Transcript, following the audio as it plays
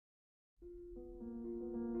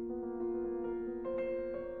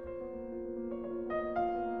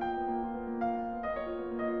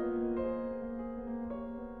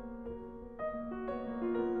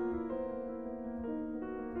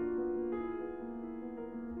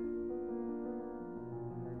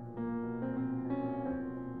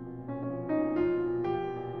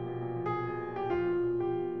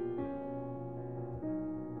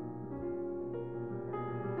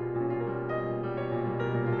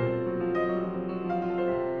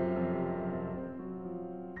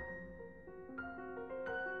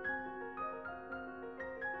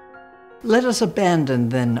Let us abandon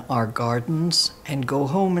then our gardens and go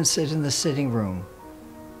home and sit in the sitting room.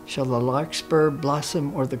 Shall the larkspur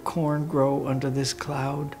blossom or the corn grow under this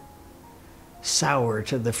cloud? Sour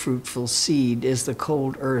to the fruitful seed is the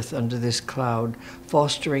cold earth under this cloud,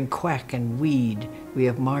 fostering quack and weed we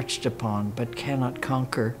have marched upon but cannot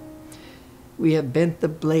conquer. We have bent the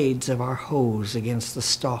blades of our hoes against the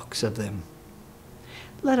stalks of them.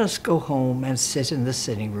 Let us go home and sit in the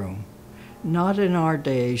sitting room. Not in our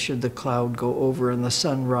day should the cloud go over and the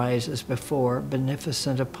sun rise as before,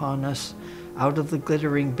 beneficent upon us, out of the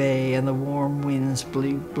glittering bay and the warm winds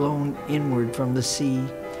blown inward from the sea,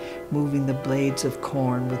 moving the blades of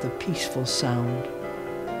corn with a peaceful sound.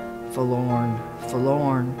 Forlorn,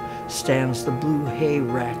 forlorn stands the blue hay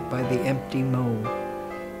rack by the empty mow,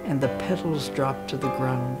 and the petals drop to the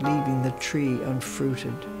ground, leaving the tree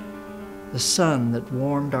unfruited. The sun that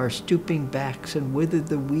warmed our stooping backs and withered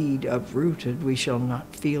the weed uprooted, we shall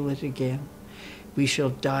not feel it again. We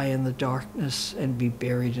shall die in the darkness and be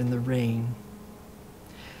buried in the rain.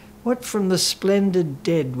 What from the splendid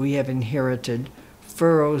dead we have inherited,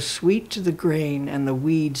 furrows sweet to the grain and the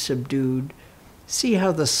weed subdued. See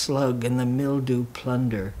how the slug and the mildew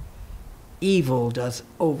plunder. Evil doth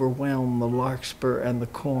overwhelm the larkspur and the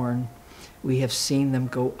corn. We have seen them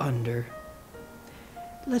go under.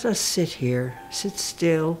 Let us sit here, sit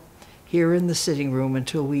still, here in the sitting room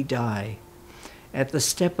until we die. At the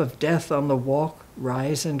step of death on the walk,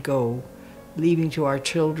 rise and go, leaving to our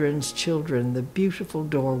children's children the beautiful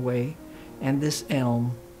doorway and this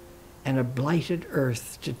elm and a blighted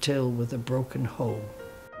earth to till with a broken hoe.